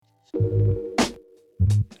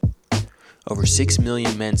Over 6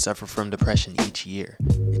 million men suffer from depression each year.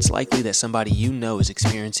 It's likely that somebody you know is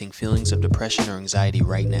experiencing feelings of depression or anxiety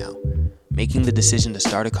right now. Making the decision to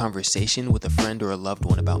start a conversation with a friend or a loved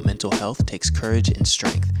one about mental health takes courage and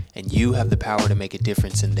strength, and you have the power to make a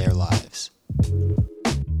difference in their lives.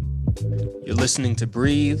 You're listening to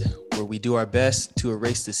Breathe, where we do our best to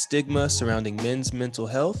erase the stigma surrounding men's mental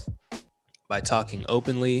health by talking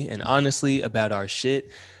openly and honestly about our shit.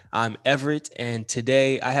 I'm Everett, and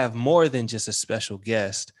today I have more than just a special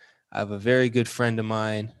guest. I have a very good friend of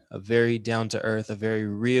mine, a very down-to-earth, a very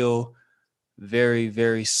real, very,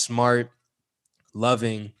 very smart,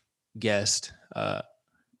 loving guest,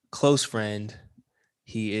 close friend.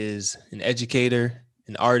 He is an educator,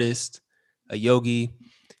 an artist, a yogi,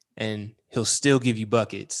 and he'll still give you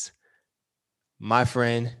buckets. My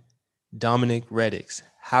friend, Dominic Redix.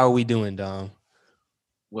 How are we doing, Dom?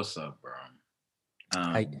 What's up, bro?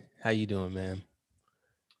 How, Um, how you doing, man?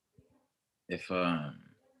 if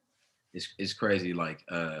it's crazy. Like,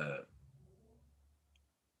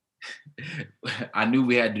 I knew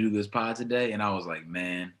we had to do this pod today, and I was like,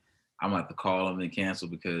 man, I'm gonna have to call him and cancel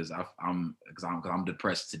because I'm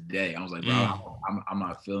depressed today. I was like, bro, I'm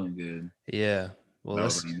not feeling good. Yeah. Well, But I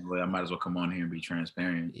was like, you know what, I might as well come on here and be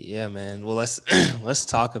transparent. yeah, man. Well, let's let's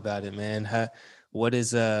talk about it, man. What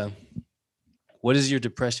is what does your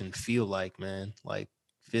depression feel like, man? Like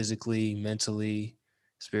physically, mentally,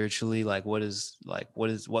 spiritually? Like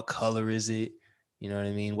what color is it? You know what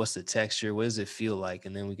I mean? What's the texture? What does it feel like?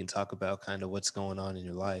 And then we can talk about kind of what's going on in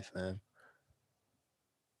your life, man.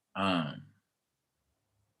 Um,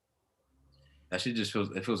 that shit just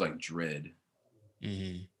feels like dread,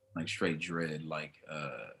 Mm-hmm. like straight dread,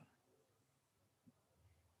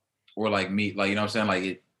 or like me, like you know what I'm saying, like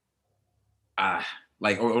it, ah,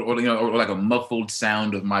 like or like a muffled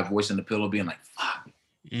sound of my voice in the pillow being like, fuck.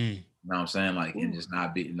 Mm. You know what I'm saying? Like, and Ooh. just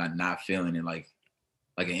not feeling it, like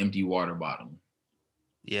an empty water bottle.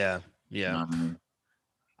 Yeah, You yeah. know what I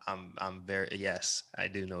mean? I'm very yes, I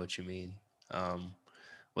do know what you mean. Um,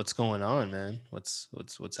 what's going on, man? What's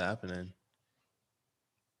happening?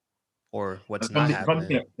 Or what's If I'm not if I'm happening?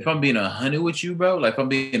 being, if I'm being 100 with you, bro, like if I'm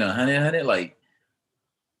being 100, like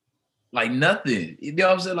nothing. You know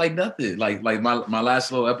what I'm saying? Like nothing. Like my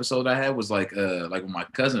last little episode I had was like when my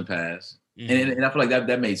cousin passed. And, Mm-hmm. and I feel like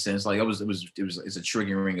that made sense. Like it's a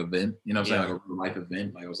triggering event, you know what I'm saying? Yeah, Like a real life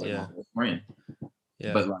event. Like it was like my yeah, best friend.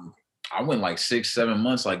 yeah. But like I went like 6, 7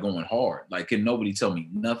 months like going hard. Like can nobody tell me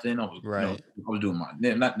nothing? Right. I was doing my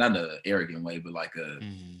not in an arrogant way, but like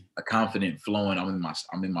Mm-hmm. a confident flowing. I'm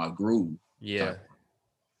in my groove type. Yeah.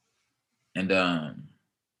 And and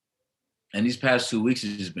these past 2 weeks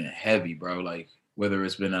has just been heavy, bro. Like whether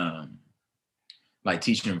it's been like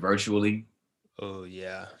teaching virtually, Oh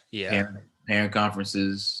yeah. Yeah. parent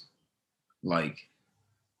conferences, like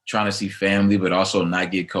trying to see family but also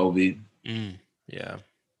not get COVID. Mm. Yeah.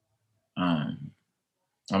 Um,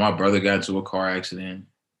 my brother got into a car accident,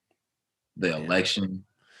 the Damn. election,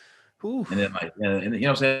 Whew. and then and you know what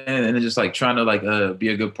I'm saying, and then just like trying to like be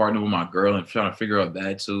a good partner with my girl and trying to figure out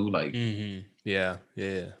that too, like, Mm-hmm. Yeah.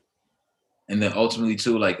 Yeah. and then ultimately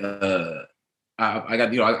too, like I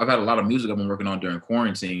got I've had a lot of music I've been working on during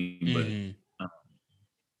quarantine, Mm-hmm. uh,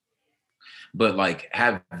 but like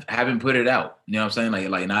haven't put it out. You know what I'm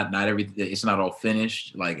saying? Like not everything. It's not all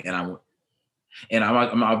finished. Like I'm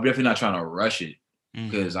definitely not trying to rush it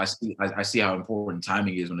because Mm-hmm. I see how important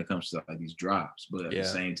timing is when it comes to like these drops. But at the Yeah.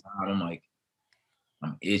 same time, I'm like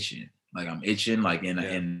I'm itching. Like I'm itching. Like Yeah.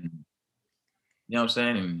 and you know what I'm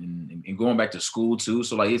saying? And going back to school too.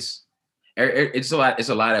 So like it's a lot. It's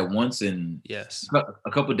a lot at once. And Yes.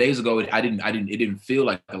 a couple of days ago, it didn't feel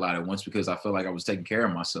like a lot at once because I felt like I was taking care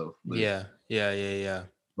of myself. Yeah. Yeah. Yeah. Yeah.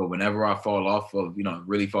 But whenever I fall off of,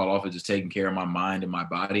 really fall off of just taking care of my mind and my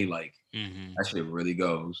body, like Mm-hmm. that shit really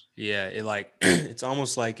goes. Yeah. It like it's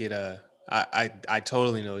almost like it. I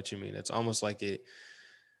totally know what you mean. It's almost like it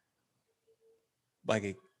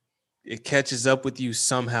catches up with you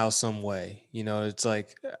somehow, some way. You know, it's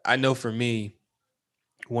like I know for me,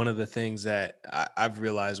 one of the things that I've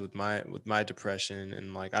realized with my depression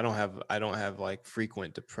and like I don't have like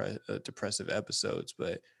frequent depressive episodes,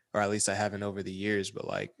 but or at least I haven't over the years. But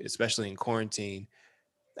like especially in quarantine,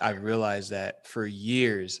 I've realized that for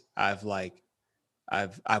years I've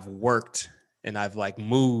worked and I've like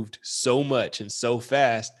moved so much and so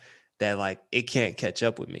fast that like it can't catch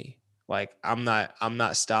up with me. Like I'm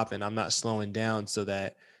not stopping, I'm not slowing down so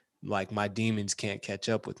that like my demons can't catch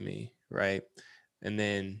up with me, right? And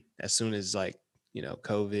then as soon as like,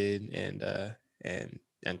 COVID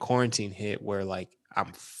and quarantine hit where like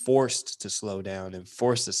I'm forced to slow down and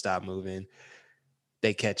forced to stop moving,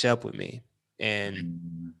 they catch up with me. And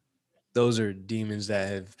Mm. those are demons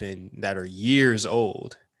that are years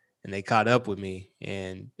old, and they caught up with me.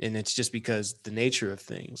 And it's just because the nature of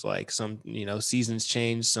things, like some, seasons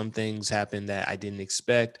change, some things happen that I didn't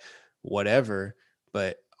expect, whatever.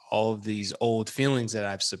 But all of these old feelings that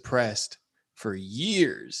I've suppressed for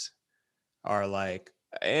years are like,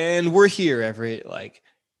 and we're here, Everett. Like,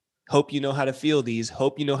 hope you know how to feel these.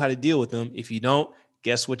 Hope you know how to deal with them. If you don't,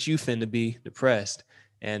 guess what, you finna be depressed.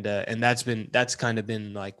 And that's kind of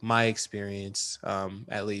been like my experience,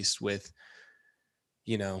 at least with,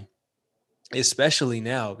 you know, especially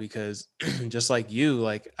now, because just like you,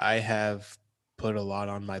 like I have put a lot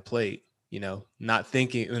on my plate, not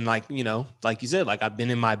thinking, and like, like you said, like I've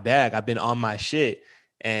been in my bag, I've been on my shit,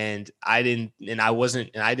 and I didn't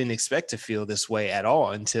expect to feel this way at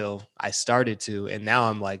all until I started to. And now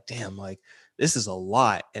I'm like, damn, like this is a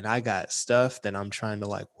lot, and I got stuff that I'm trying to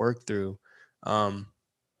like work through. Um,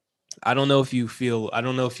 I don't know if you feel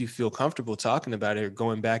comfortable talking about it or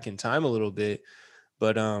going back in time a little bit,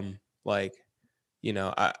 but like,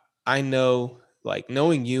 I know, like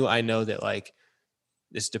knowing you, I know that like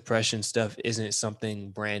this depression stuff isn't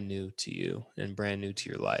something brand new to you and brand new to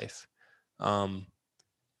your life. Um,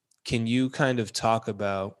 can you kind of talk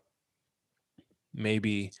about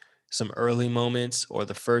maybe some early moments or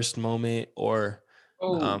the first moment, or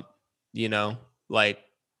Oh, um, you know, like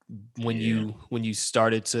yeah. when you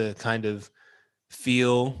started to kind of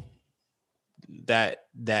feel that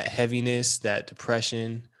heaviness, that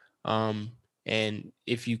depression, um, and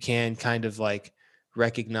if you can kind of like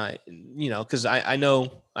recognize, because I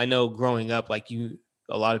know growing up, like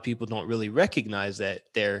a lot of people don't really recognize that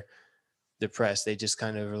they're depressed. They just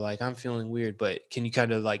kind of are like, I'm feeling weird. But can you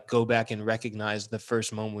kind of like go back and recognize the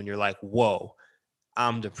first moment when you're like, whoa,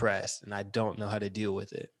 I'm depressed and I don't know how to deal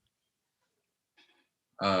with it?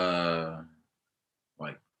 Uh,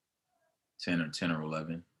 like 10 or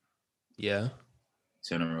 11, Yeah.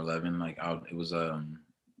 10 or 11. Like it was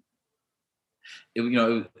it, you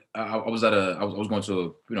know, I was at I was going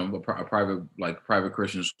to a, a private, like private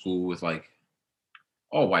Christian school with like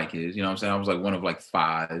all white kids. You know what I'm saying? I was like one of like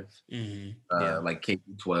five, Yeah. like K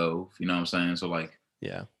through 12. You know what I'm saying? So like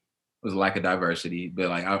Yeah. it was a lack of diversity, but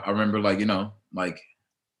like I remember like like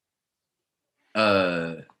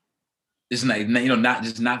uh it's not, not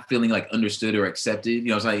just not feeling like understood or accepted. You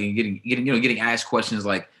know, it's like getting asked questions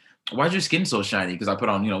like, "Why's your skin so shiny?" Because I put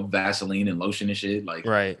on Vaseline and lotion and shit. Like,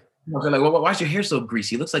 Right. they're like, "Well, why's your hair so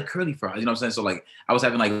greasy? It looks like curly fries." You know what I'm saying? So like, I was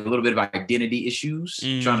having like a little bit of identity issues,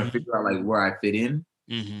 trying to Hmm. figure out like where I fit in.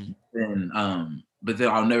 Hmm. And but then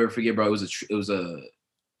I'll never forget, bro. It was a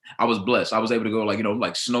I was blessed. I was able to go like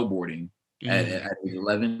like snowboarding Hmm. at age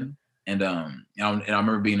 11, and I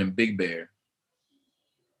remember being in Big Bear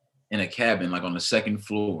in a cabin like on the second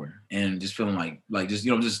floor and just feeling like just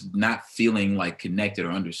just not feeling like connected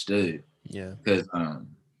or understood Yeah. because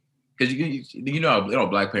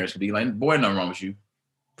black parents can be like, boy, nothing wrong with you.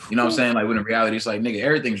 You know what I'm Whew. saying? Like when in reality it's like, nigga,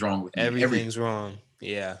 everything's wrong with me, everything. Everything's wrong.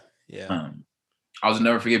 Yeah. Yeah. um I was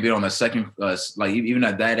never forget being on the second like even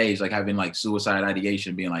at that age, like having like suicide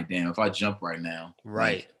ideation, being like, damn, if I jump right now,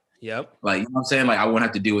 Right. Yep. like you know what I'm saying, like I wouldn't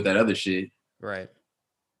have to deal with that other shit. Right.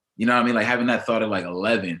 You know what I mean? Like having that thought at like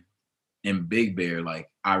 11 in Big Bear, like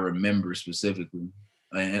I remember specifically,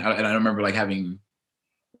 and I remember like having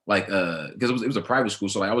like because it was a private school,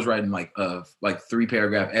 so like I was writing like 3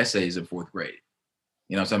 paragraph essays in fourth grade.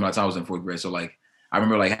 You know what I'm saying? By the time I was in fourth grade, so like I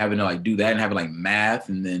remember like having to like do that and having like math,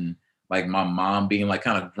 and then like my mom being like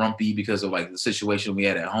kind of grumpy because of like the situation we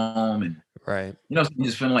had at home, and Right.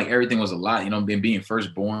 just feeling like everything was a lot. Being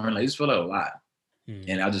firstborn, like just felt like a lot, and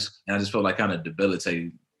Mhm. I just felt like kind of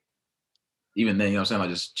debilitated. Even then, what I'm saying, like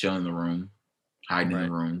just chilling in the room, hiding in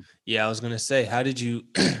the Right. room. Yeah, I was gonna say, how did you,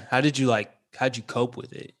 how'd you cope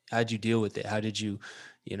with it? How'd you deal with it? How did you,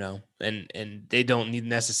 and they don't need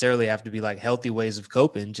necessarily have to be like healthy ways of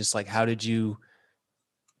coping. Just like, how did you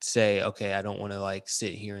say, okay, I don't want to like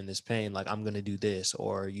sit here in this pain. Like, I'm gonna do this,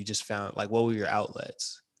 or you just found like, what were your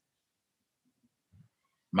outlets?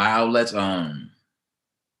 My outlets,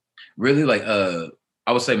 really like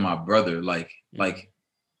I would say my brother, Hmm.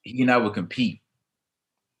 he and I would compete.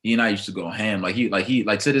 He and I used to go ham. Like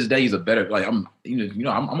to this day he's a better, like I'm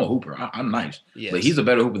I'm a hooper. I'm nice. But he's Yes. a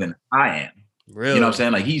better hooper than I am. You know what I'm Really.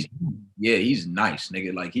 saying? Like he's nice,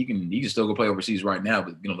 nigga. Like he can still go play overseas right now,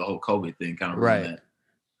 but the whole COVID thing kind of ruined Right.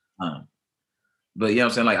 that. Um but you know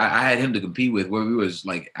what I'm saying? Like I had him to compete with where we was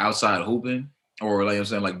like outside hooping, or like I'm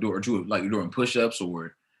saying like doing push-ups,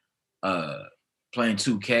 or uh playing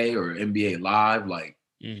 2K or NBA live. Like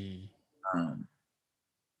Hmm. um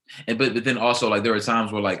and but then also like there were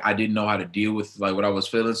times where like I didn't know how to deal with like what I was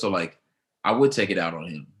feeling. So like I would take it out on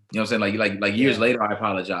him. You know what I'm saying? Like years Yeah. later, I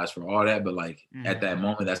apologize for all that, but like at Mhm. that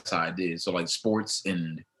moment, that's how I did. So like sports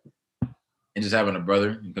and just having a brother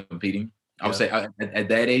and competing, I would Yep. say at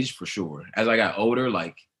that age for sure. As I got older,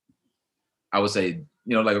 like I would say,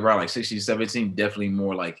 like around like 16, 17, definitely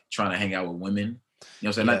more like trying to hang out with women. You know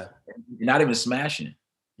what I'm saying? Yeah. Not even smashing.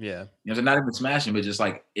 Yeah. You know what I'm saying? Not even smashing, but just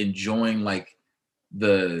like enjoying like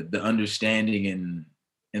the understanding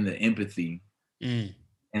and the empathy Mm.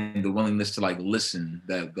 and the willingness to like listen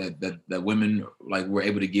that women like were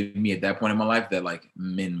able to give me at that point in my life that like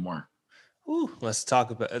men weren't. Ooh, let's talk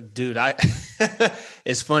about dude, I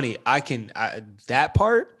it's funny. That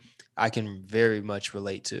part I can very much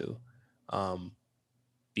relate to. Um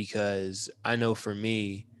because I know for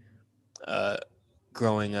me, uh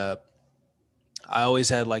growing up, I always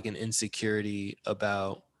had like an insecurity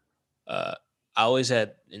about uh I always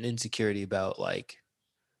had an insecurity about like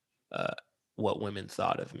uh what women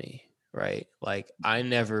thought of me, right? Like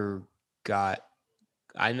got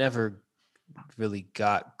I never really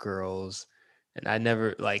got girls, and I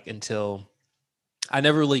never like until I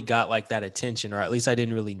never really got like that attention, or at least I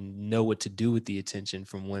didn't really know what to do with the attention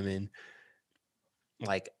from women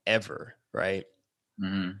like ever, right?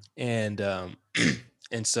 Hmm. And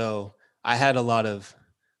and so I had a lot of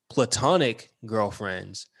platonic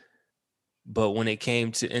girlfriends, but when it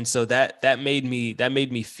came to, and so that made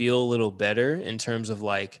me feel a little better in terms of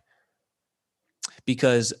like,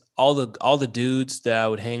 because all the dudes that I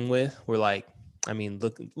would hang with were like, I mean,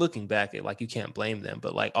 looking back at, like, you can't blame them,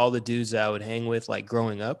 but like all the dudes that I would hang with like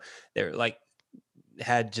growing up, they're like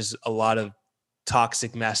had just a lot of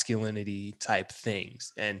toxic masculinity type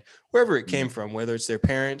things, and wherever it came from, whether it's their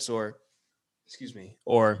parents or, excuse me,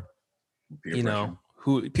 or Peer pressure.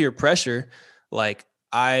 who peer pressure, like,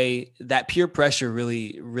 I that peer pressure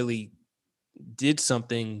really did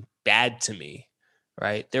something bad to me,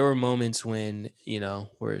 right? There were moments when,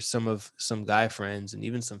 where some guy friends and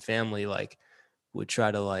even some family like would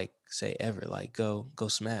try to like say, ever, like, go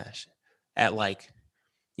smash at like,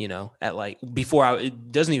 at like, before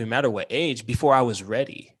it doesn't even matter what age, before I was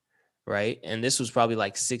ready, right? And this was probably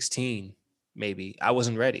like 16, maybe. I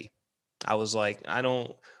wasn't ready. I was like, I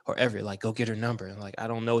don't, or ever, like, go get her number. And like, I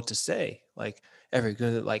don't know what to say. Like, ever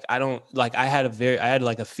good, like, I don't, like, I had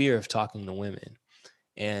like a fear of talking to women,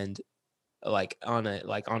 and like on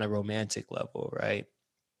a romantic level, right?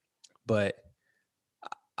 But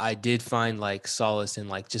I did find like solace in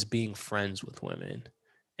like just being friends with women,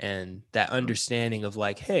 and that understanding of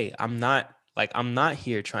like, hey, I'm not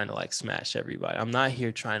here trying to like smash everybody. I'm not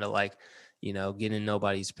here trying to like, get in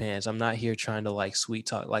nobody's pants. I'm not here trying to like sweet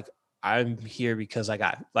talk. Like, I'm here because I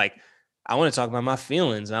got like, I want to talk about my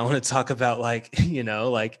feelings. And I want to talk about like,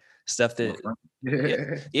 like stuff More that, fun.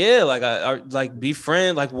 yeah, yeah, like like be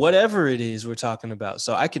friend, like whatever it is we're talking about.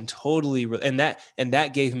 So I can totally, and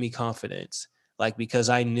that gave me confidence, like, because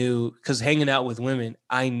I knew, because hanging out with women,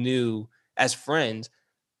 I knew as friends,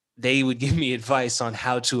 they would give me advice on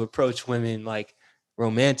how to approach women like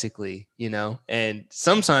romantically, and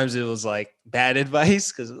sometimes it was like bad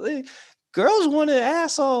advice because girls want an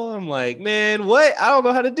asshole. I'm like, man, what? I don't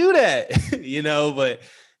know how to do that,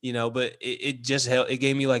 but it just helped. It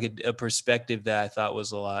gave me like a perspective that I thought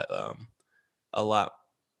was a lot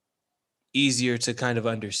easier to kind of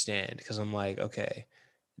understand, because I'm like, okay,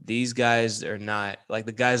 these guys are not like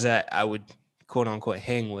the guys that I would quote unquote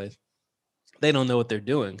hang with. They don't know what they're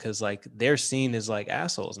doing, because like they're seen as like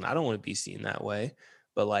assholes, and I don't want to be seen that way.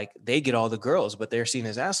 But like they get all the girls, but they're seen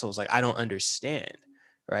as assholes. Like, I don't understand,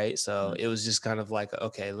 right? So it was just kind of like,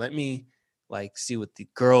 okay, let me like see what the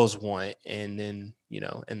girls want, and then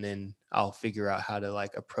and then I'll figure out how to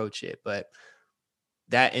like approach it. But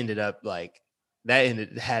that ended up like that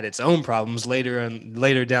ended had its own problems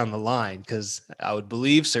later down the line, because I would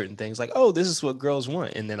believe certain things like, oh, this is what girls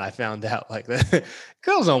want, and then I found out like that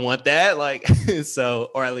girls don't want that, like, so,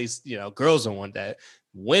 or at least girls don't want that.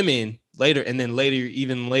 Women later, and then later,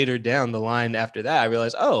 even later down the line after that, I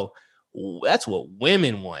realized, oh, that's what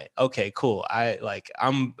women want. Okay, cool.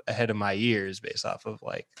 I'm ahead of my years based off of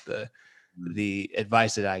like the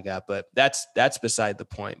advice that I got, but that's beside the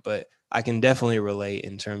point. But I can definitely relate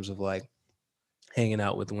in terms of like hanging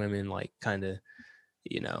out with women, like, kind of,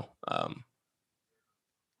 you know, um,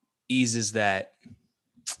 eases that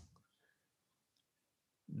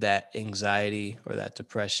anxiety or that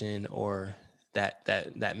depression or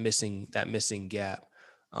that missing gap.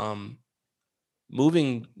 Um,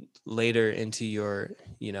 moving later into your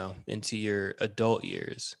adult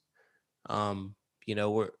years, um,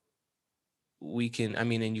 we can, I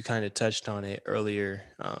mean, and you kind of touched on it earlier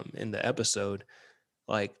in the episode,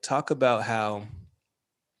 like,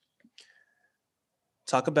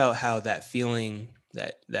 talk about how that feeling,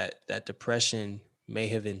 that depression may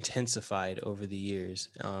have intensified over the years.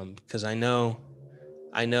 Because I know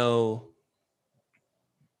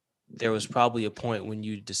there was probably a point when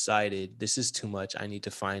you decided this is too much. I need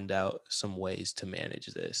to find out some ways to manage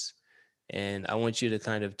this. And I want you to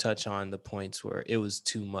kind of touch on the points where it was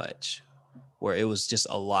too much, where it was just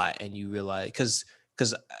a lot and you realize, because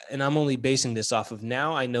and I'm only basing this off of,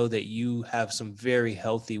 now I know that you have some very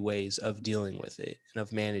healthy ways of dealing with it and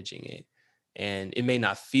of managing it. And it may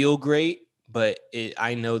not feel great, but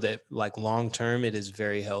I know that like long term it is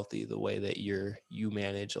very healthy the way that you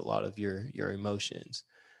manage a lot of your emotions,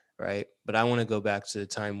 right? But I want to go back to the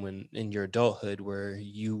time when in your adulthood where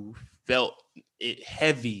you felt it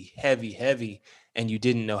heavy, heavy, heavy, and you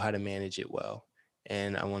didn't know how to manage it well.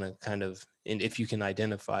 And I want to kind of, and if you can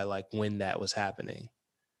identify like when that was happening.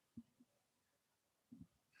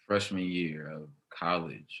 Freshman year of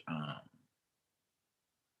college,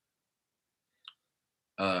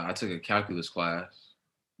 I took a calculus class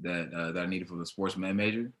that I needed for the sports med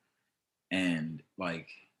major, and like,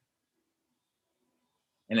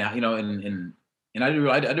 and I did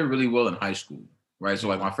really well in high school, right? So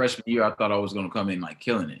like Mhm. my freshman year, I thought I was gonna come in like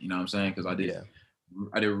killing it, you know what I'm saying? Because Yeah.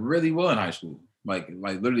 I did really well in high school. Like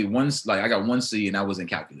literally once, like I got 1C and I was in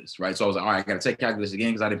calculus, right? So I was like, all right, I gotta take calculus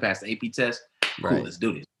again because I didn't pass the AP test. Cool, Right. let's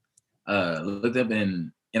do this. Looked up,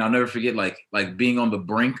 and I'll never forget like being on the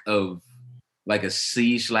brink of like a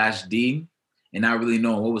C/D and not really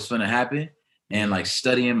knowing what was gonna happen, and like Mm.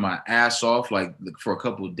 studying my ass off like for a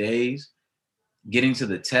couple of days, getting to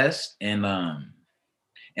the test, and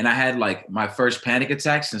I had like my first panic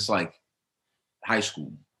attack since like high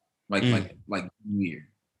school, Mm. like year.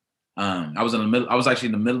 I was in the middle. I was actually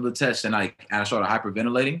in the middle of the test, and I started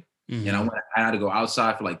hyperventilating, and Hmm. I had to go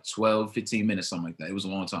outside for like 12, 15 minutes, something like that. It was a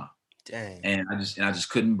long time, Dang. and I just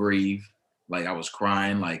couldn't breathe. Like I was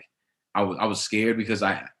crying. Like I was scared because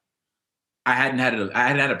I hadn't had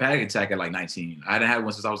a panic attack at like 19. I hadn't had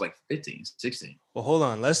one since I was like 15, 16. Well, hold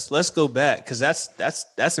on. Let's go back because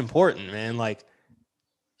that's important, man. Like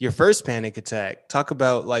your first panic attack. Talk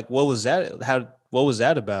about like what was that? What was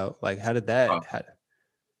that about? Like how did that? Uh,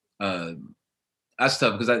 uh, that's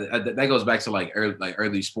tough because that goes back to like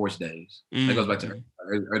early sports days. That goes back to Mm.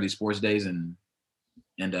 early sports days, and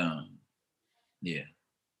yeah,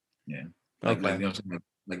 yeah, like Okay. you know what I'm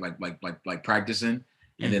saying? Like practicing,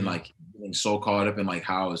 and then Hmm. like being so caught up in like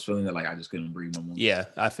how I was feeling that like I just couldn't breathe no more. Yeah,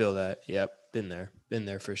 I feel that. Yep, been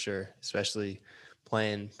there for sure. Especially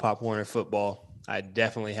playing Pop Warner football. I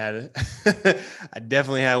definitely had it. I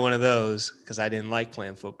definitely had one of those because I didn't like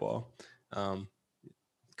playing football. Um,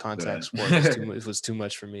 So Contact sport was too that, much. It was too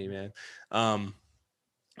much for me, man. Um,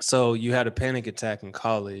 so you had a panic attack in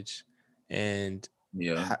college, and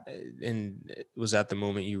yeah, ho- and it was at the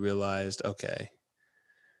moment you realized, okay,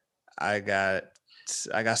 I got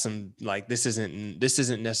I got some, like, this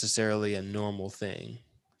isn't necessarily a normal thing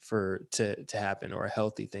for to happen or a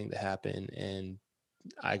healthy thing to happen, and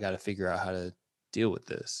I got to figure out how to deal with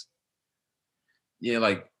this. yeah,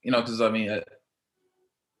 like because I mean,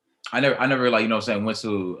 I never like what I'm saying went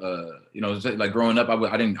to like growing up,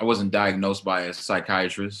 I wasn't diagnosed by a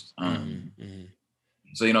psychiatrist. Hmm. Hmm.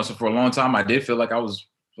 So so for a long time I did feel like I was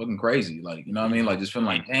fucking crazy, like what I mean, Hmm. like just feeling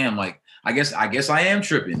like damn, like I guess I am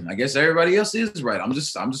tripping. I guess everybody else is right. I'm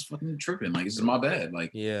just fucking tripping. Like this is my bad.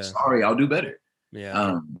 Like Yeah. sorry, I'll do better.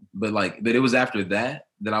 Yeah. But it was after that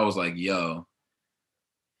that I was like, yo,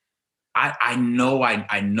 I know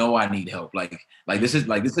I need help. Hmm. This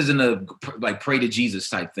isn't a like pray to Jesus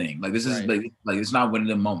type thing. Like this is Right. like it's not one of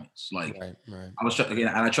them moments. Like Right. Right. I was trying again,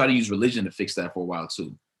 and I tried to use religion to fix that for a while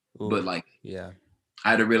too. But Oof. like Yeah. I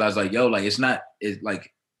had to realize like yo, like it's not it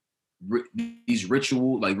like ri- these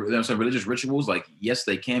ritual like I'm saying religious rituals. Like yes,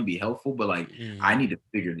 they can be helpful, but like I Hmm. need to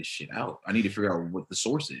figure this shit out. I need to figure out what the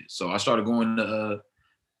source is. So I started going to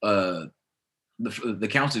uh the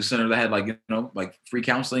counseling center that had like like free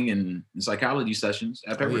counseling and psychology sessions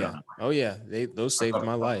at Oh yeah. Pepperdine. Oh yeah. Those I saved started,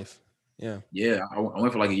 my life. Yeah. yeah, I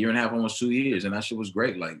went for like a year and a half, almost 2 years, and that shit was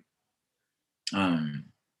great. Like, um,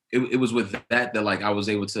 it was with that like I was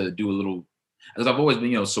able to do a little, because I've always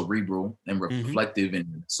been cerebral and Hmm. reflective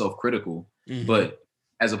and self-critical, Hmm. but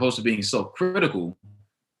as opposed to being self-critical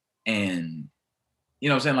and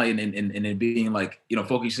what I'm saying, like and then being like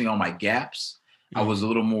focusing on my gaps, I was a Hmm.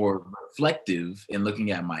 little more reflective in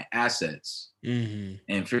looking at my assets Hmm.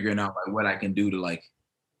 and figuring out like what I can do to like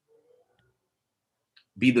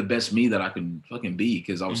be the best me that I can fucking be,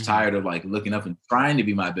 because I was Hmm. tired of like looking up and trying to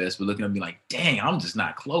be my best, but looking up and be like, dang, I'm just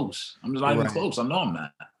not close. I'm just not even Right. close. I know I'm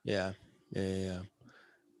not. Yeah. Yeah. Yeah. Yeah.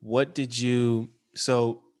 What did you,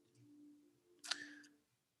 so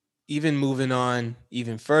even moving on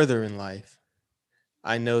even further in life,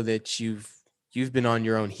 I know that you've been on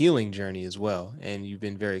your own healing journey as well, and you've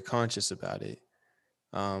been very conscious about it.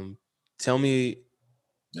 Um, tell me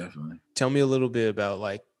Definitely. tell me a little bit about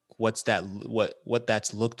like what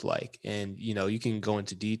that's looked like, and you can go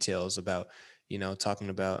into details about talking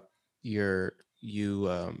about you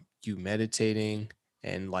meditating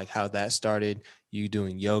and like how that started, you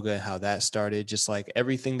doing yoga, how that started, just like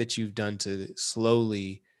everything that you've done to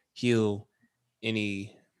slowly heal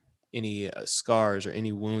any scars or any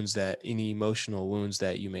emotional wounds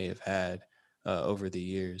that you may have had over the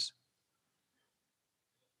years.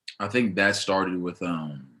 I think that started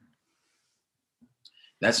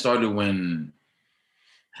when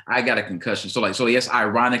I got a concussion. So yes,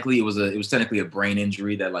 ironically, it was technically a brain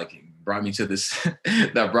injury that like brought me to this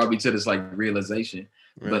that brought me to this like realization.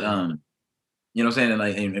 But Really. you know what I'm saying, and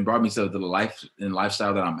like and brought me to the life and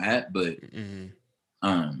lifestyle that I'm at. But Hmm.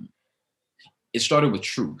 um it started with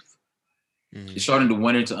truth. It Hmm. started to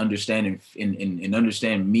wanting to understand and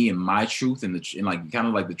understand me and my truth and like kind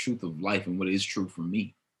of like the truth of life and what is true for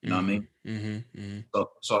me. You know what I Hmm. mean? Hmm. Hmm.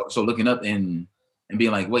 So looking up and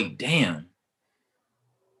being like, wait, damn,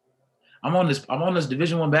 I'm on this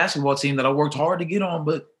Division 1 basketball team that I worked hard to get on,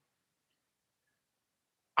 but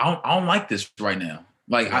I don't like this right now.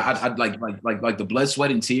 Like Yes. I like the blood,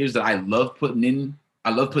 sweat, and tears that I love putting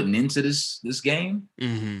into this game.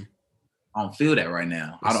 Hmm. I don't feel that right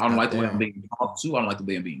now. It's I don't not like the way I'm there. being talked to. I don't like the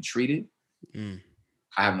way I'm being treated. Mm.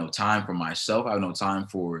 I have no time for myself. I have no time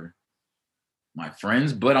for my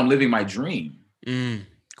friends, but I'm living my dream. Mm.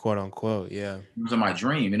 Quote unquote. Yeah. It was my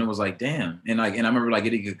dream, and it was like, damn. And I remember like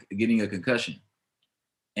getting a concussion,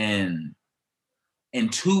 and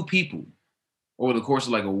two people over the course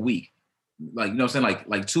of like a week, like you know what I'm saying,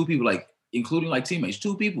 like two people, like including like teammates,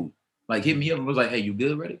 two people like hit Mm. me up and was like, "Hey, you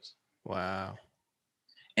good, Redix?" Wow.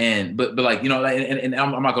 And but like like, and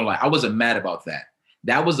I'm not gonna lie, I wasn't mad about that.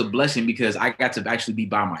 That was a blessing because I got to actually be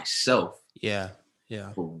by myself Yeah.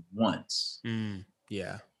 Yeah. for once. Mm.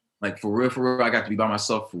 Yeah. Like for real, I got to be by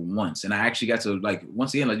myself for once, and I actually got to like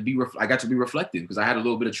once again like I got to be reflective because I had a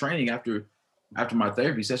little bit of training after my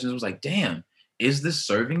therapy sessions. It was like, damn, is this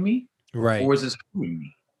serving me Right. or is this hurting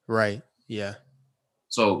me? Right. Yeah.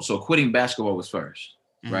 So quitting basketball was first,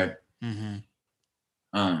 Mm. right? Hmm.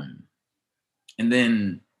 Um, and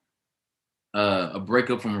then a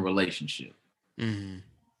breakup from a relationship Hmm.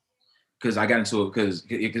 because I got into it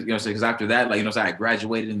because after that, like so I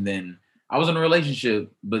graduated and then I was in a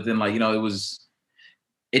relationship, but then like it was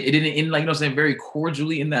it didn't end like saying very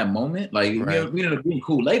cordially in that moment. Like Right. we ended up being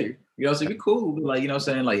cool later. So we cool, but like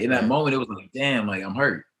saying like in that Right. moment it was like damn, like I'm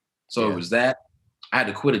hurt. So it Yeah. was that I had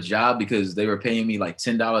to quit a job because they were paying me like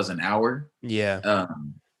 $10 an hour, Yeah.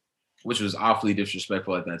 um, which was awfully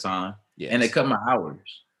disrespectful at that time, and they Yes. cut my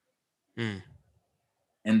hours. Mm.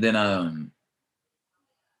 And then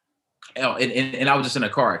and I was just in a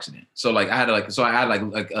car accident. So like I had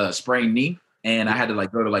like a sprained knee, and I Yeah. had to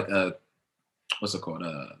like go to like what's it called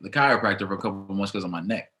the chiropractor for a couple of months because of my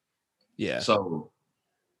neck. Yeah. So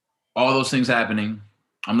all those things happening,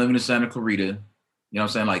 I'm living in Santa Clarita. You know what I'm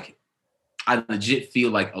saying? Like I legit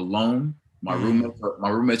feel like alone. Mm. My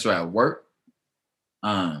roommates are at work,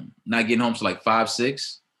 not getting home to like 5,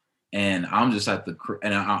 6, and I'm just at the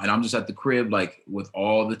and I'm just at the crib like with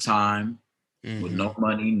all the time, with Hmm. no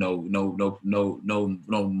money, no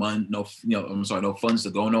money, no I'm sorry, no funds to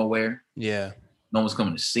go nowhere. Yeah. No one's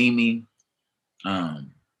coming to see me.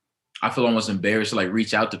 Um, I feel almost embarrassed to like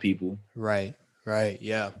reach out to people, Right. Right.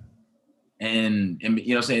 Yeah. and you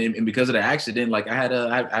know what I'm saying, and because of the accident, like I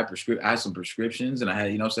had some prescriptions, and I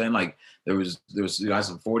had like there was I had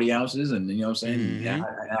some 40 ounces, and you know what I'm saying, yeah,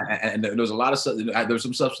 Hmm. and there was a lot of there were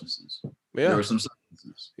some substances, there Yeah. were some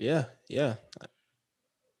substances, Yeah. Yeah.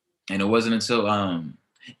 and it wasn't until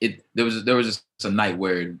there was just a night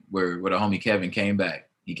where the homie Kevin came back.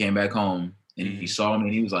 He came back home and he Hmm. saw me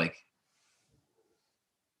and he was like,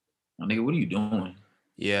 "My nigga, what are you doing?"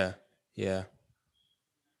 Yeah. Yeah.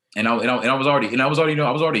 And I was already I was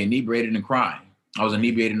already inebriated and crying. I was Mm.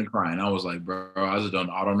 inebriated and crying. I was like, bro, I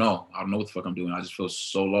don't know. I don't know what the fuck I'm doing. I just feel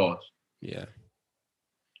so lost. Yeah.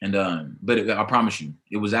 And I promise you,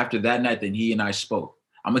 it was after that night that he and I spoke.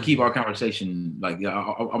 I'm gonna keep Hmm. our conversation like I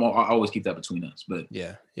always keep that between us. But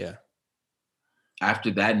Yeah. Yeah.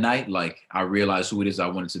 after that night, like I realized who it is I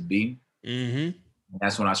wanted to be. Hmm. And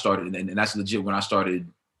that's when I started, and that's legit when I started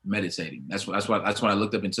meditating. That's when I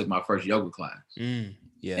looked up and took my first yoga class. Mm. And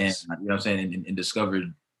Yes. you know what I'm saying, and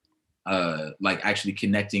discovered like actually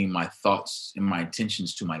connecting my thoughts and my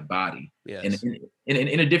intentions to my body Yes.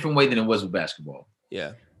 in a different way than it was with basketball.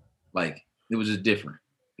 Yeah. Like it was just different.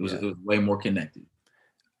 It Yeah. was way more connected.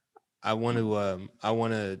 I want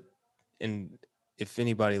to, and if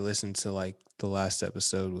anybody listened to like the last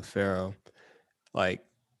episode with Pharaoh, like,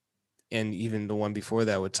 and even the one before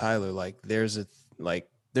that with Tyler, like there's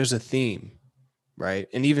a theme, right?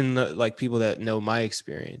 And even like people that know my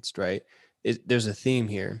experience, right? There's a theme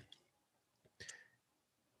here.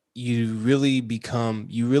 You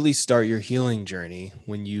really start your healing journey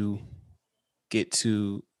when you get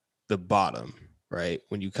to the bottom, right?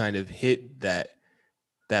 When you kind of hit that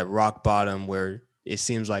rock bottom where it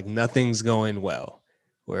seems like nothing's going well,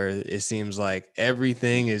 where it seems like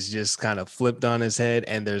everything is just kind of flipped on its head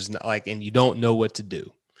and there's not like, and you don't know what to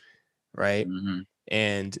do, right? Mm-hmm.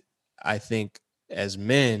 And I think as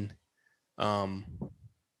men, um,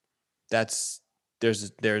 that's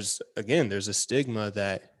there's again there's a stigma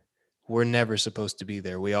that we're never supposed to be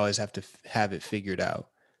there. We always have to have it figured out.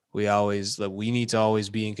 We need to always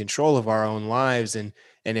be in control of our own lives, and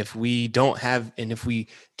if we don't have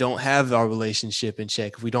our relationship in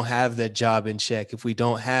check, if we don't have that job in check, if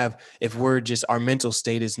we're just our mental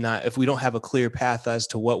state is not, if we don't have a clear path as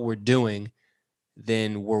to what we're doing,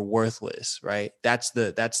 then we're worthless, right? That's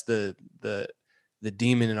the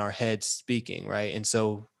demon in our head speaking, right? And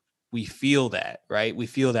so we feel that, right? We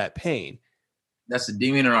feel that pain. That's the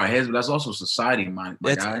demon in our heads, but that's also society, my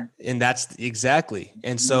That's guy. and that's exactly.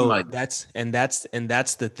 And Like so that's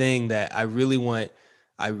the thing that I really want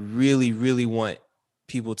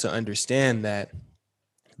people to understand,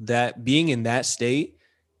 that being in that state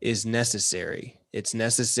is necessary. It's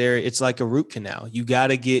necessary. It's like a root canal. You got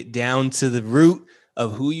to get down to the root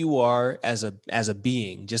of who you are as a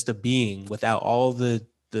being, just a being without all the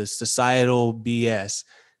societal BS,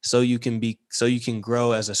 so you can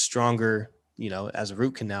grow as a stronger, as a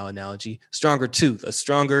root canal analogy, stronger tooth, a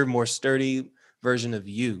stronger, more sturdy version of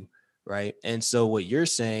you, right? And so what you're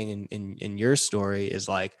saying in your story is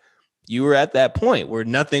like you were at that point where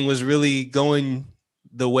nothing was really going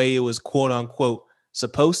the way it was quote unquote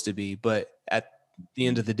supposed to be. But at the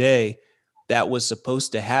end of the day, that was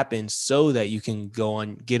supposed to happen so that you can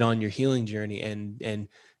get on your healing journey and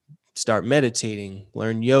start meditating,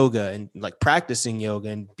 learn yoga and like practicing yoga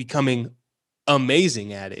and becoming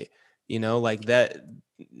amazing at it. Like that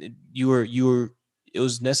you were it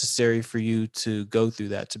was necessary for you to go through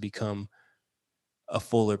that to become a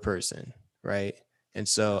fuller person, right? And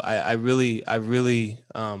so I'm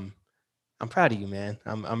proud of you, man.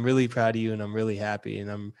 I'm really proud of you, and I'm really happy,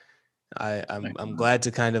 and I'm glad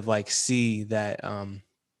to kind of like see that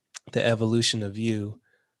the evolution of you.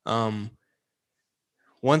 Um,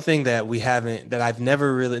 One thing that I've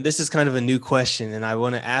never really, this is kind of a new question, and I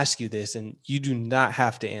want to ask you this, and you do not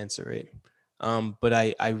have to answer it. But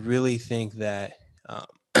I really think that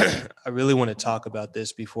I really want to talk about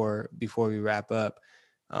this before we wrap up.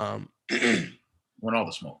 Um, want all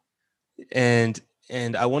the smoke. and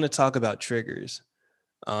I want to talk about triggers,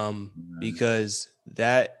 because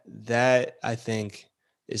that I think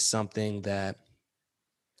is something that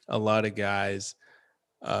a lot of guys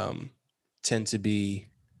um, tend to be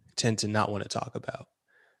tend to not want to talk about,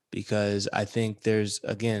 because I think there's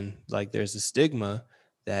a stigma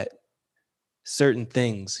that certain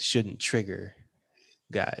things shouldn't trigger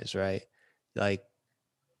guys, right? Like,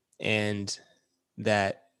 and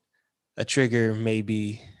that a trigger may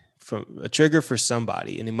be from a trigger for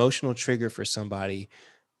somebody, an emotional trigger for somebody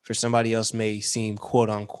else may seem quote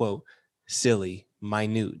unquote silly,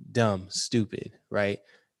 minute, dumb, stupid, right?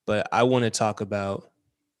 But I want to talk about,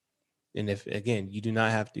 and if again, you don't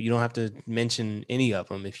have to mention any of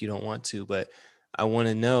them if you don't want to, but I want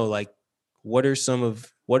to know, like, what are some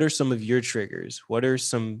of your triggers? What are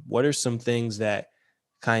some things that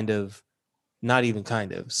kind of, not even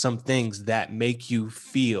kind of, some things that make you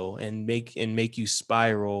feel and make you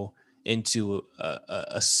spiral into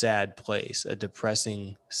a sad place, a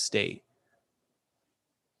depressing state?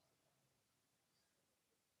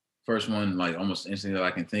 First one, like almost instantly that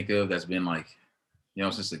I can think of that's been like,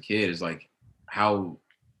 since a kid is like how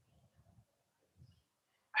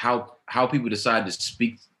how people decide to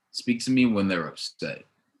speak to me when they're upset.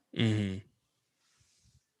 Mm-hmm.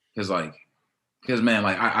 Because man,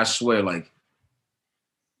 like I swear, like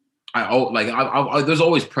there's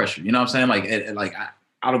always pressure. You know what I'm saying? Like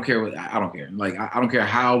I don't care I don't care. Like I don't care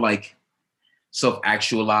how like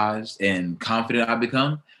self-actualized and confident I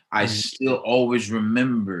become. I Mm-hmm. still always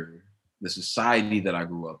remember the society that I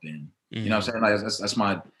grew up in. You know what I'm saying? Like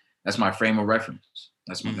that's my frame of reference.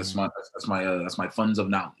 Mm-hmm. That's my funds of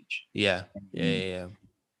knowledge. Yeah. Yeah. Yeah. Yeah.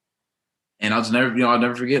 And I'll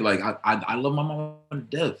never forget. Like I love my mom to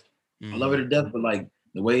death. I love her Mm-hmm. to death. But like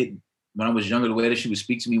the way when I was younger, the way that she would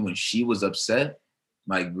speak to me when she was upset,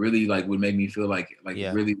 like really like would make me feel like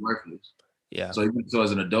Yeah. really worthless. Yeah. So even so,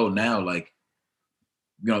 as an adult now, like,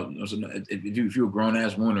 if you're a grown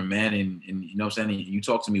ass woman or man, and you know what I'm saying, and you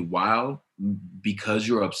talk to me wild because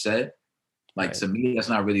you're upset, like Right. to me, that's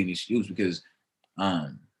not really an excuse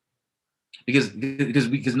um because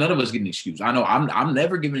none of us get an excuse. I know I'm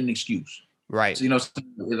never giving an excuse. Right. So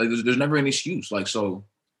like there's never an excuse. Like so,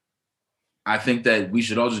 I think that we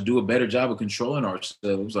should all just do a better job of controlling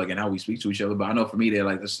ourselves, like and how we speak to each other. But I know for me, they're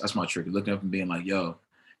like that's my trick. Looking up and being like, "Yo,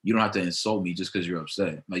 you don't have to insult me just because you're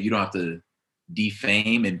upset. Like you don't have to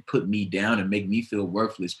defame and put me down and make me feel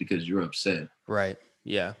worthless because you're upset. Right.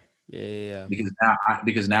 Yeah. Yeah. Yeah. Yeah.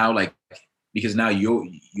 Because now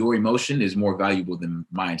your emotion is more valuable than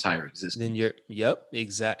my entire Then existence." you're, yep,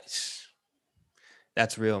 exact.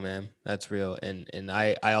 That's real, man. That's real. And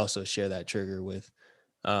I also share that trigger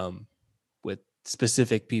um with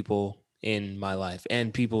specific people in my life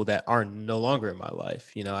and people that are no longer in my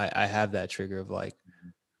life. I have that trigger of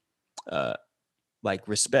uh like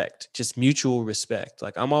respect, just mutual respect.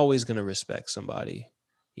 Like I'm always gonna respect somebody,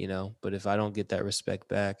 but if I don't get that respect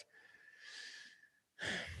back,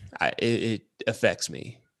 it affects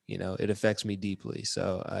me. It affects me deeply.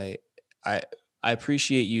 So I I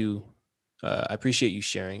appreciate you. I appreciate you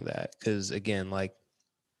sharing that because again, like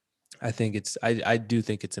I do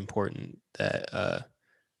think it's important that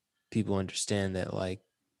people understand that like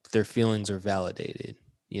their feelings are validated.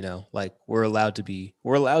 Like we're allowed to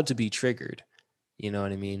be triggered. You know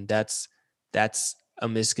what I mean? That's a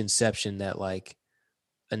misconception that like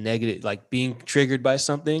a negative, like being triggered by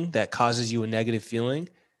something that causes you a negative feeling,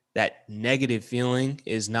 that negative feeling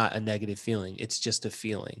is not a negative feeling. It's just a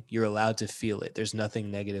feeling. You're allowed to feel it. There's nothing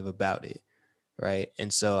negative about it. Right.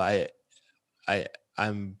 And so I,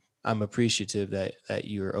 I'm, I'm appreciative that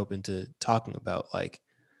you're open to talking about like,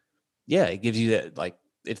 yeah, it gives you that, like,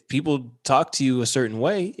 if people talk to you a certain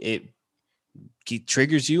way,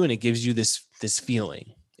 triggers you and it gives you this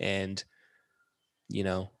feeling. And you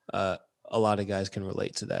know uh a lot of guys can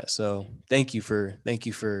relate to that, so thank you for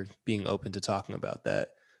being open to talking about that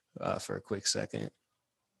for a quick second.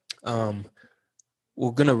 um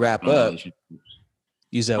we're gonna wrap On up. relationships.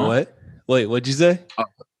 You said Huh? what? Wait, what'd you say?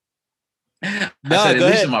 I No, said at go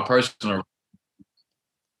least in ahead. my personal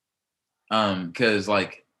because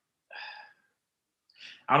like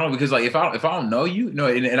I don't know because like if I don't know you,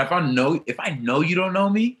 and if I know you don't know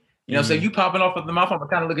me, say Hmm. you popping off at the mouth, I'm gonna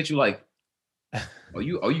kind of look at you like, oh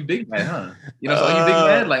you big man, huh? So are you big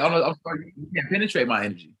man? uh Like I'm sorry, you can't penetrate my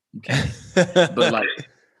energy. You can't. But like,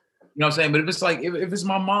 what I'm saying? But if it's like if it's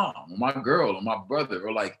my mom or my girl or my brother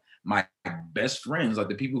or like my best friends, like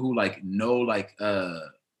the people who like know like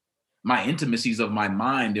my intimacies of my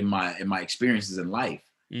mind and my experiences in life.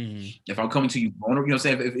 hmm. If I'm coming to you vulnerable, if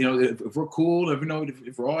if we're cool,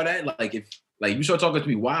 if we're all that, like if like you start talking to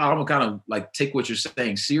me, wow, I'm gonna kind of like take what you're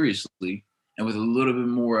saying seriously and with a little bit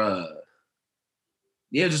more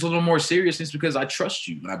yeah, just a little more seriousness because I trust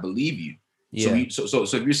you and I believe you. So Yeah. so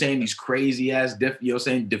if you're saying these crazy ass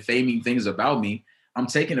saying defaming things about me, I'm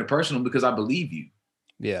taking it personal because I believe you.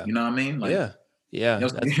 Yeah. You know what I mean? Like, Yeah. Yeah.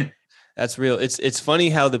 That's saying? that's real. It's funny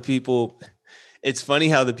how the people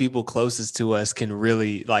closest to us can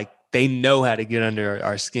really, like, they know how to get under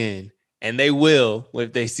our skin, and they will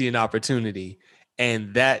if they see an opportunity.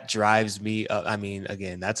 And that drives me up. I mean,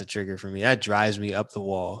 again, that's a trigger for me. That drives me up the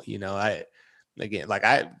wall. Again, like,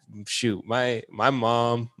 shoot, my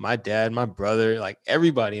mom, my dad, my brother, like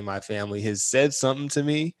everybody in my family has said something to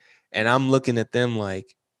me, and I'm looking at them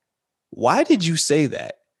like, why did you say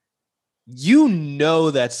that?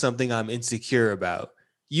 That's something I'm insecure about.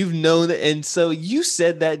 You've known that. And so you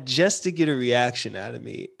said that just to get a reaction out of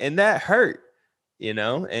me. And that hurt,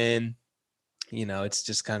 and, it's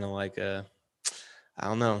just kind of like I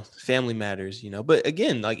don't know, family matters, but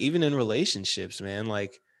again, like even in relationships, man,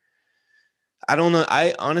 like, I don't know.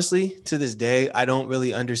 I honestly, to this day, I don't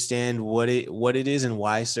really understand what it is and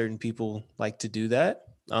why certain people like to do that.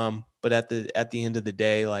 But at the end of the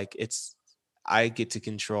day, like, I get to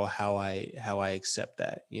control how I accept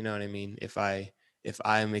that. You know what I mean? If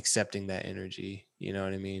I'm accepting that energy, you know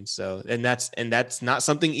what I mean? So, and that's not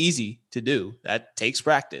something easy to do. That takes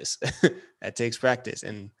practice. That takes practice.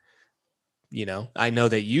 And I know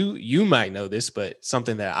that you might know this, but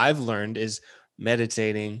something that I've learned is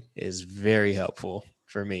meditating is very helpful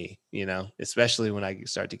for me, especially when I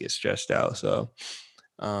start to get stressed out. So,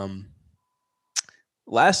 um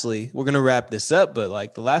lastly, we're going to wrap this up, but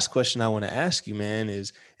like the last question I want to ask you, man,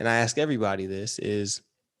 is, and I ask everybody this, is,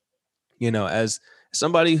 as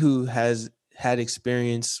somebody who has had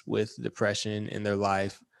experience with depression in their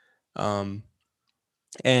life, um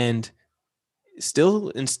and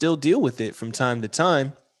still deal with it from time to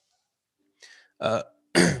time, uh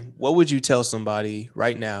what would you tell somebody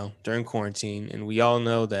right now during quarantine? And we all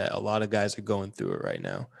know that a lot of guys are going through it right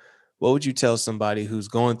now. What would you tell somebody who's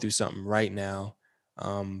going through something right now,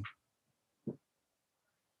 um,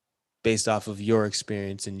 based off of your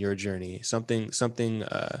experience and your journey? Something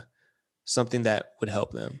that would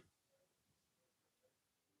help them.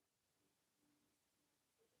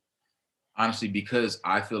 Honestly, because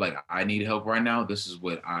I feel like I need help right now, this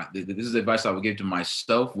is advice I would give to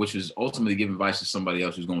myself, which is ultimately give advice to somebody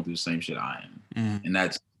else who's going through the same shit I am. Mm, And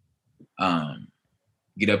that's um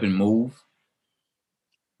get up and move,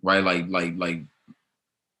 right? Like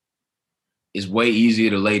it's way easier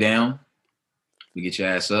to lay down to get your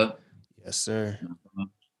ass up. yes, sir.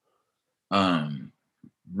 Um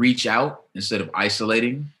reach out instead of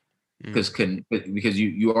isolating Mm, because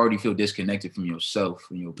you already feel disconnected from yourself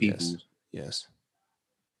and your yes, people. yes.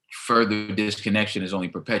 Further disconnection is only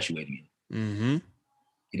perpetuating it. Mm-hmm.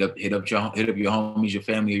 Hit up your homies, your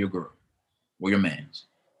family, or your girl, or your mans.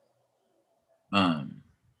 Um,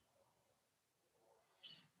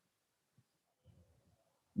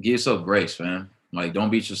 give yourself grace, fam. Like, don't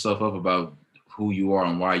beat yourself up about who you are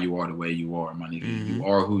and why you are the way you are, my nigga. Mm-hmm. You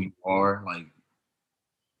are who you are. Like,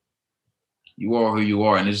 you are who you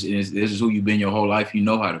are, and this is who you've been your whole life. You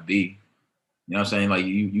know how to be. You know what I'm saying? Like,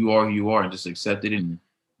 you are who you are, and just accept it and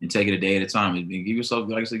take it a day at a time. And give yourself,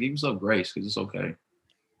 like I said, give yourself grace because it's okay.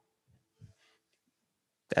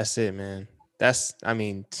 That's it, man. I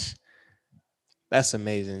mean, that's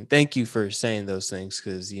amazing. Thank you for saying those things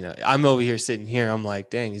because I'm over here sitting here. I'm like,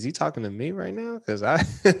 dang, is he talking to me right now? Because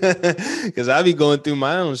because I be going through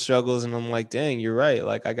my own struggles, and I'm like, dang, you're right.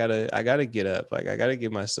 Like I gotta get up. Like I gotta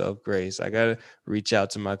give myself grace. I gotta reach out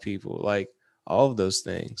to my people. Like all of those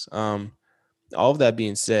things. All of that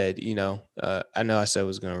being said, I know I said I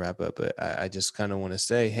was gonna wrap up, but I just kind of want to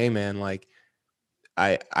say, hey, man, like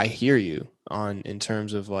I hear you on in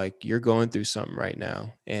terms of like you're going through something right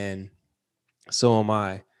now, and so am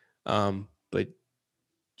I. But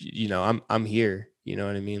I'm here. You know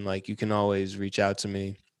what I mean? Like you can always reach out to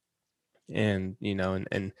me and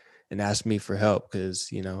and ask me for help because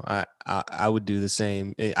I would do the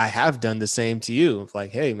same. I have done the same to you.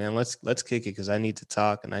 Like, hey man, let's kick it because I need to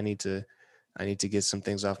talk and I need to get some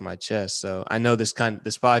things off my chest. So I know this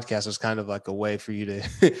podcast was kind of like a way for you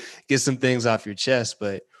to get some things off your chest,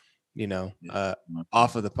 but you know, Yeah. uh,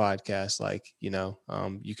 off of the podcast, like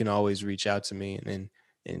you can always reach out to me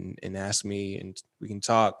and ask me, and we can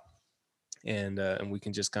talk and we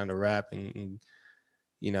can just kind of rap and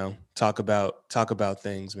talk about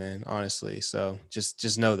things, man. Honestly, so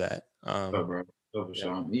just know that. So, bro. So for Yep.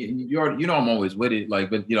 sure. You know I'm always with it. Like,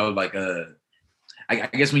 but like I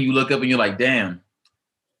guess when you look up and you're like, damn,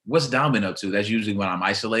 what's Dom been up to? That's usually when I'm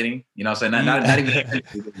isolating. You know what I'm saying? Not even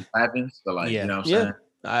Mm. when it happens. So like, you Yeah, know what I'm yeah. saying?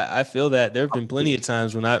 I feel that there have been plenty of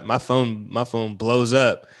times when my phone blows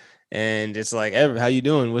up, and it's like, Ever, how you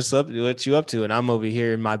doing? What's up? What you up to? And I'm over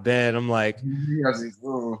here in my bed. I'm like,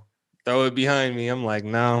 throw it behind me. I'm like,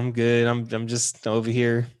 no, I'm good. I'm just over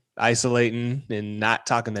here isolating and not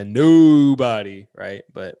talking to nobody, right?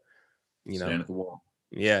 But you know, Staring at the wall.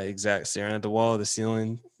 yeah, exact. Staring at the wall, the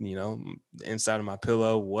ceiling, the inside of my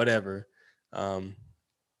pillow, whatever. Um,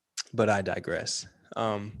 but I digress.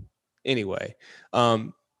 Anyway,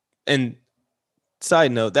 um, and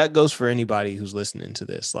side note, that goes for anybody who's listening to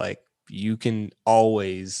this. Like, you can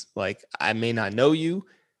always, like, I may not know you,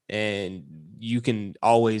 and you can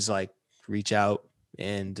always like reach out,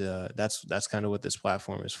 and that's kind of what this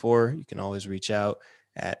platform is for. You can always reach out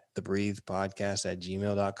at the breathe podcast at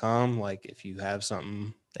gmail.com. Like, if you have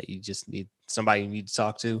something that you just need somebody you need to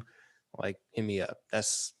talk to, like, hit me up.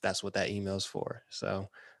 That's what that email's for. So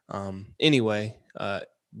anyway,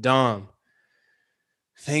 Dom,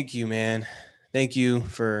 thank you, man. Thank you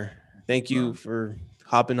for thank you Bro. for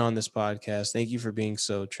hopping on this podcast. Thank you for being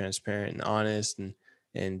so transparent and honest,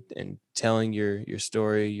 and telling your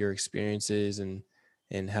story, your experiences,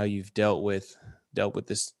 and how you've dealt with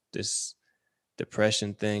this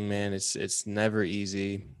depression thing, man. It's never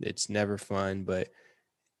easy. It's never fun, but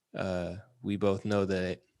we both know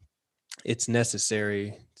that it's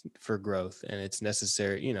necessary for growth, and it's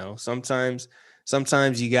necessary.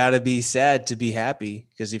 Sometimes you got to be sad to be happy,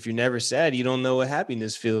 because if you're never sad, you don't know what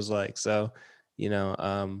happiness feels like. So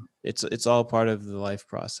it's all part of the life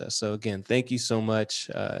process. So again, thank you so much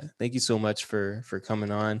for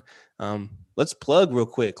coming on. Let's plug real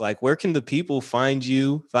quick, like, where can the people find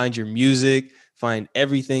you, find your music, find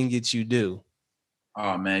everything that you do?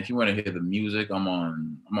 Oh man, if you want to hear the music, I'm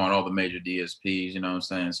on all the major DSPs, you know what I'm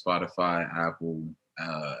saying? Spotify, Apple,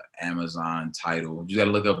 Amazon, Tidal. You gotta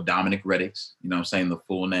look up Dominic Redix, you know what I'm saying, the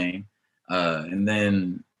full name. And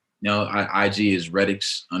then IG is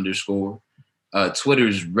Redix _. Twitter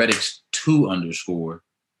is Redix2 _.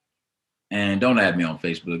 And don't add me on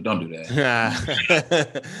Facebook. Don't do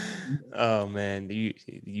that. Oh man, you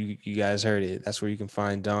guys heard it. That's where you can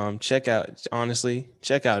find Dom. Check out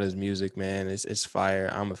his music, man. It's fire.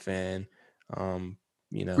 I'm a fan. Um,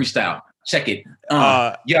 you know. Freestyle. Check it.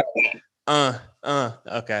 Yeah.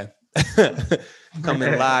 Okay.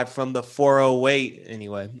 Coming live from the 408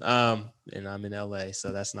 anyway. And I'm in LA,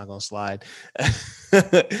 so that's not gonna slide.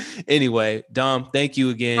 Anyway, Dom, thank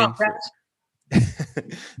you again.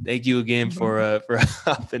 Thank you again for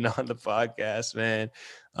hopping on the podcast, man.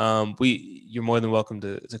 You're more than welcome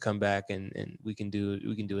to come back and we can do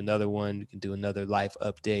another one. We can do another life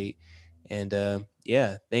update. And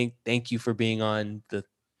yeah, thank you for being on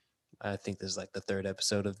I think this is like the 3rd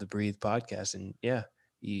episode of the Breathe podcast. And yeah,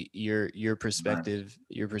 your perspective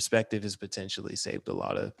has potentially saved a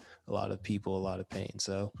lot of people, a lot of pain.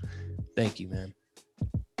 So thank you, man.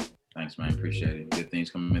 Thanks, man. Appreciate it. Good things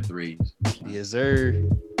coming in threes. Yes, sir.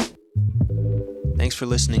 Thanks for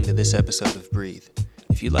listening to this episode of Breathe.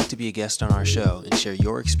 If you'd like to be a guest on our show and share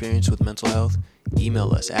your experience with mental health,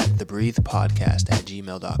 email us at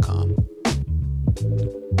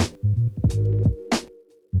thebreathepodcast@gmail.com.